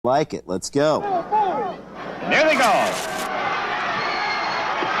Like it. Let's go. There they go.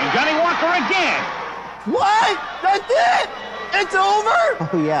 And Johnny Walker again. What? That's it? It's over?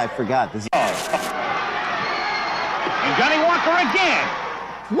 Oh, yeah, I forgot. This is... And Johnny Walker again.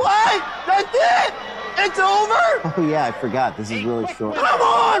 What? That's it? It's over? Oh, yeah, I forgot. This is really short. Come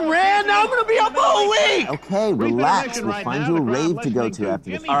on, Rand. Now I'm going to be up all week. Okay, relax. We'll find you a rave to go to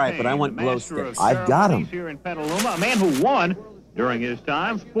after this. All right, but I want glow sticks. I've got them. Here in Petaluma, a man who won during his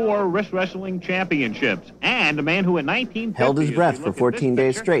time 4 wrestling championships, and a man who in 1950 held his breath for 14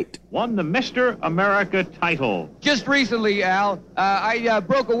 days straight, won the Mr. America title. Just recently, Al, I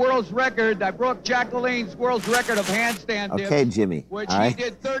broke a world's record. I broke Jack LaLanne's world's record of handstand dips. Okay, Jimmy. Which all right. He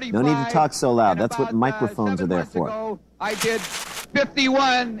did 35. No need to talk so loud. That's what microphones are there for. Ago, I did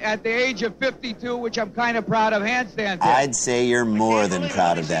 51 at the age of 52, which I'm kind of proud of handstand dips. I'd say you're more than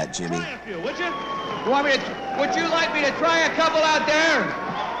proud of that, Jimmy. Would you like me to try a couple out there?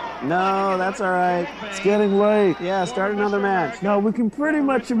 No, that's all right. It's getting late. Yeah, start another match. No, we can pretty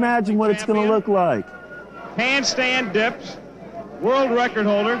much imagine what it's going to look like. Handstand dips, world record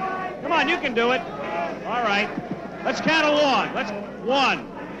holder. Come on, you can do it. All right. Let's count along. Let's 1,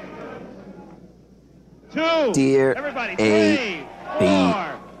 2. Dear everybody. 3,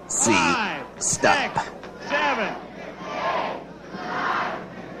 4, C. 5, Stop. 6, 7.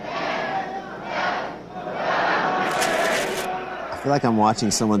 I feel like I'm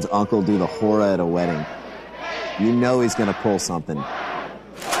watching someone's uncle do the hora at a wedding. You know he's going to pull something. 24,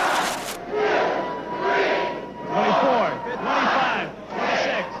 25,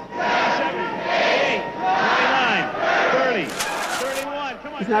 26, 27, 28, 29, 30, 31.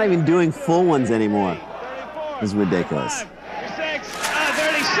 Come on. He's not even doing full ones anymore. 34, This is ridiculous. 36,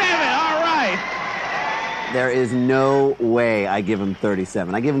 37. All right. There is no way I give him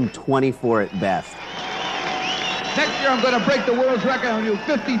 37. I give him 24 at best. Next year, I'm going to break the world's record on you,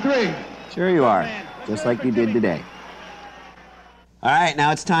 53. Sure you are, just like you did today. All right,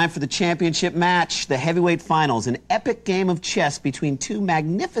 now it's time for the championship match, the heavyweight finals, an epic game of chess between 2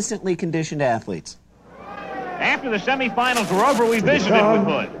 magnificently conditioned athletes. After the semifinals were over, we visited with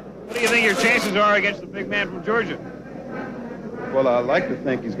Hood. What do you think your chances are against the big man from Georgia? Well, I like to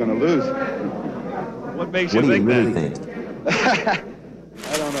think he's going to lose. What makes What you do you think really that? think?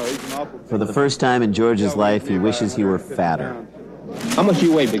 I don't know. He's an awful... For the first time in George's life, he wishes he were fatter. How much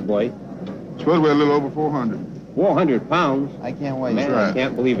you weigh, big boy? Supposed to weigh a little over 400. 400 pounds? I can't wait. Man, I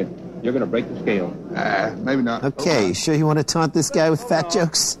can't believe it. You're going to break the scale. Maybe not. Okay, you sure you want to taunt this guy with fat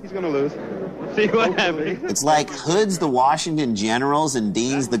jokes? He's going to lose. See what happens. It's like Hood's the Washington Generals and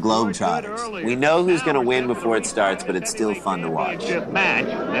Dean's the Globetrotters. We know who's going to win before it starts, but it's still fun to watch. Match,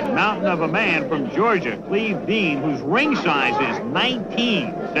 that mountain of a man from Georgia, Cleve Dean, whose ring size is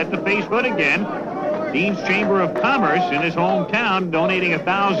 19, set to face Hood again. Dean's Chamber of Commerce in his hometown donating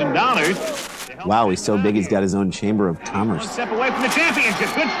 $1,000. Wow, he's so big he's got his own Chamber of Commerce. 1 step away from the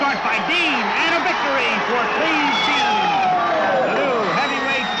championship. Good start by Dean, and a victory for Cleve Dean, the new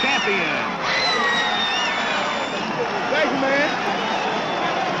heavyweight champion. Thank you, man.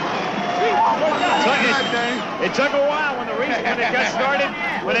 It took a while when it got started.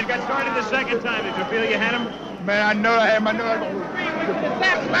 When it got started the second time, did you feel you had him? Man, I know I had my nose.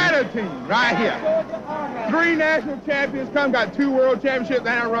 That ladder team right here. 3 national champions come, got 2 world championships,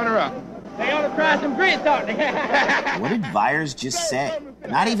 and a runner-up. They ought to try some grits, don't they? What did Vyers just say?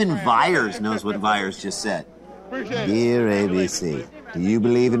 Not even Vyers knows what Vyers just said. Dear ABC, do you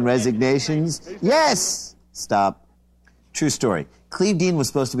believe in resignations? Yes! Stop. True story. Cleve Dean was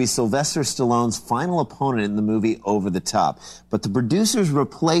supposed to be Sylvester Stallone's final opponent in the movie Over the Top, but the producers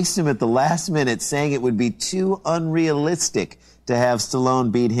replaced him at the last minute, saying it would be too unrealistic to have Stallone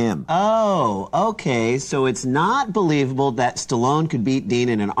beat him. Oh, okay, so it's not believable that Stallone could beat Dean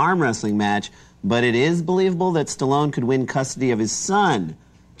in an arm wrestling match, but it is believable that Stallone could win custody of his son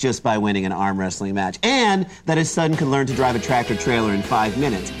just by winning an arm wrestling match, and that his son could learn to drive a tractor trailer in 5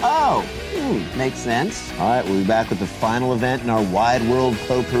 minutes. Oh, makes sense. All right, we'll be back with the final event in our Wide World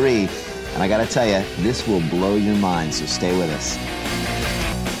Potpourri, and I gotta tell you, this will blow your mind, so stay with us.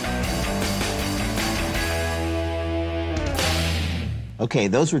 Okay,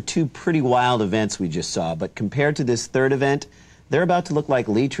 those were 2 pretty wild events we just saw, but compared to this third event, they're about to look like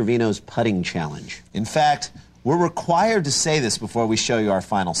Lee Trevino's putting challenge. In fact, we're required to say this before we show you our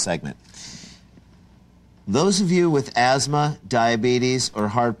final segment. Those of you with asthma, diabetes, or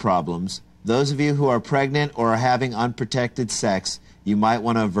heart problems, those of you who are pregnant or are having unprotected sex, you might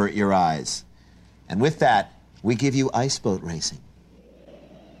want to avert your eyes. And with that, we give you ice boat racing.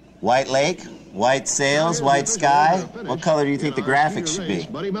 White lake, white sails, white sky. What color do you think the graphics should be?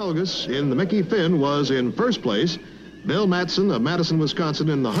 Buddy Melgus in the Mickey Finn was in first place. Bill Matson of Madison, Wisconsin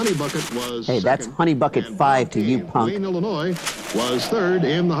in the Honey Bucket was Hey, that's second. Honey Bucket 5 to you, punk. Wayne, Illinois was third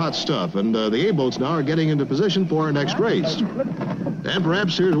in the hot stuff. And the A-boats now are getting into position for our next race. And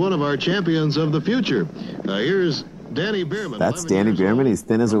perhaps here's one of our champions of the future. Here's Danny Bierman. That's Danny Bierman. He's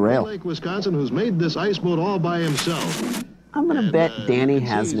thin as a rail. Lake, Wisconsin, who's made this ice boat all by himself. I'm going to bet Danny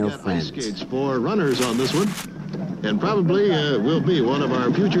has no He's got ice friends. skates for runners on this one. And probably will be one of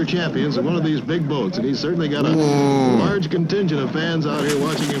our future champions in one of these big boats. And he's certainly got a large contingent of fans out here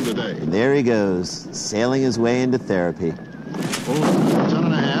watching him today. And there he goes, sailing his way into therapy. 10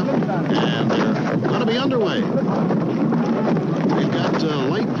 and a half, and they're going to be underway. We've got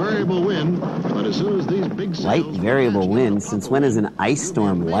light variable wind, but as soon as these big sails... Light variable wind? Since when is an ice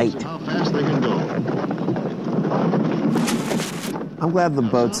storm light? How fast they can go. I'm glad the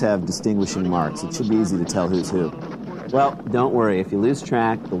boats have distinguishing marks. It should be easy to tell who's who. Well, don't worry. If you lose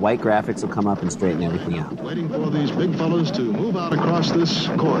track, the white graphics will come up and straighten everything out. Waiting for these big fellows to move out across this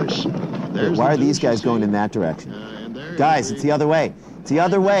course. Wait, why are these guys going in that direction? Guys, it's the other way. It's the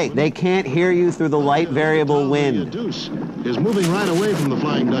other way. They can't hear you through the light variable wind. Deuce is moving right away from the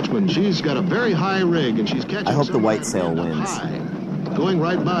Flying Dutchman. She's got a very high rig, and she's catching... I hope the white sail wins. High. Going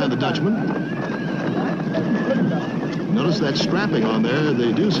right by the Dutchman. Notice that strapping on there.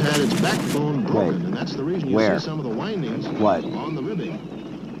 The Deuce had its backbone broken, and that's the reason you see some of the windings on the ribbing.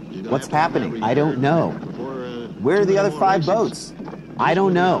 What's happening? I don't know. Where are the other 5 boats? I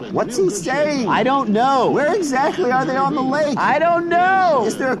don't know. What's he saying? I don't know. Where exactly are they on the lake? I don't know.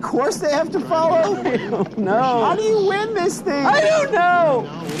 Is there a course they have to follow? I don't know. How do you win this thing? I don't know.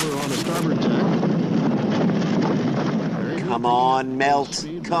 Now over on the starboard tack. Come on, melt.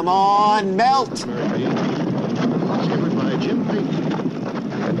 Come on, melt.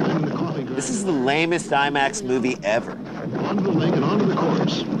 This is the lamest IMAX movie ever. Onto the lake and onto the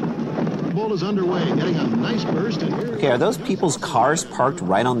course. The ball is underway, getting a nice burst in here. Okay, are those people's cars parked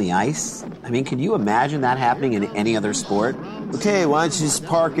right on the ice? I mean, can you imagine that happening in any other sport? Okay, why don't you just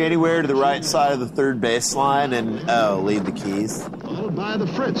park anywhere to the right side of the third baseline and, leave the keys. Followed by the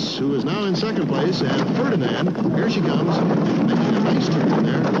Fritz, who is now in second place, and Ferdinand, here she comes, making a nice turn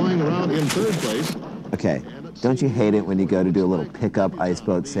there, going around in third place. Okay, don't you hate it when you go to do a little pickup ice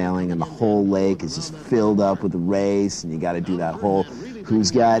boat sailing and the whole lake is just filled up with the race and you got to do that whole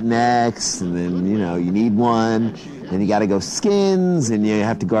who's got next and then, you need one. Then you got to go skins and you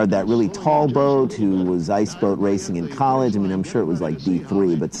have to guard that really tall boat who was ice boat racing in college. I mean, I'm sure it was like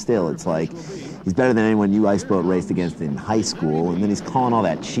D3, but still, it's like he's better than anyone you ice boat raced against in high school. And then he's calling all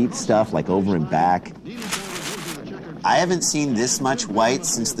that cheap stuff like over and back. I haven't seen this much white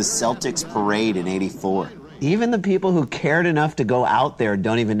since the Celtics parade in '84. Even the people who cared enough to go out there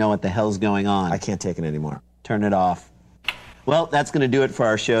don't even know what the hell's going on. I can't take it anymore. Turn it off. Well, that's going to do it for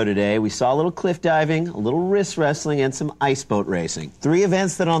our show today. We saw a little cliff diving, a little wrist wrestling, and some ice boat racing. 3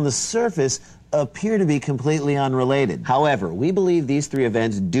 events that on the surface appear to be completely unrelated. However, we believe these 3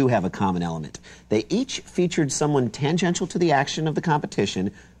 events do have a common element. They each featured someone tangential to the action of the competition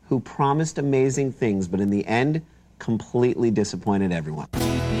who promised amazing things, but in the end, completely disappointed everyone.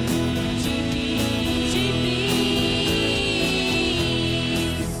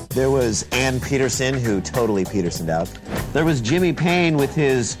 There was Ann Peterson, who totally Petersoned out. There was Jimmy Payne with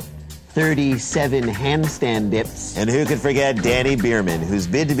his 37 handstand dips. And who could forget Danny Bierman, whose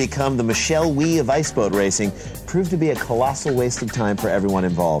bid to become the Michelle Wie of ice boat racing proved to be a colossal waste of time for everyone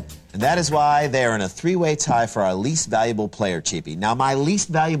involved. And that is why they are in a 3-way tie for our least valuable player, Cheapy. Now, my least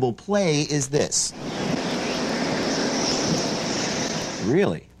valuable play is this.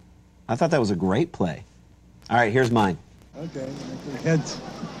 Really? I thought that was a great play. All right, here's mine. Okay, heads.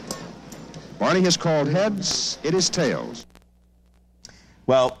 Barney has called heads. It is tails.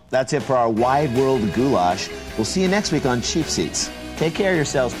 Well, that's it for our Wide World Goulash. We'll see you next week on Cheap Seats. Take care of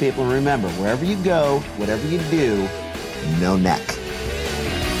yourselves, people, and remember, wherever you go, whatever you do, no neck.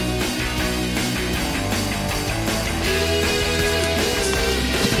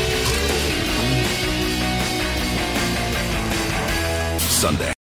 Sunday.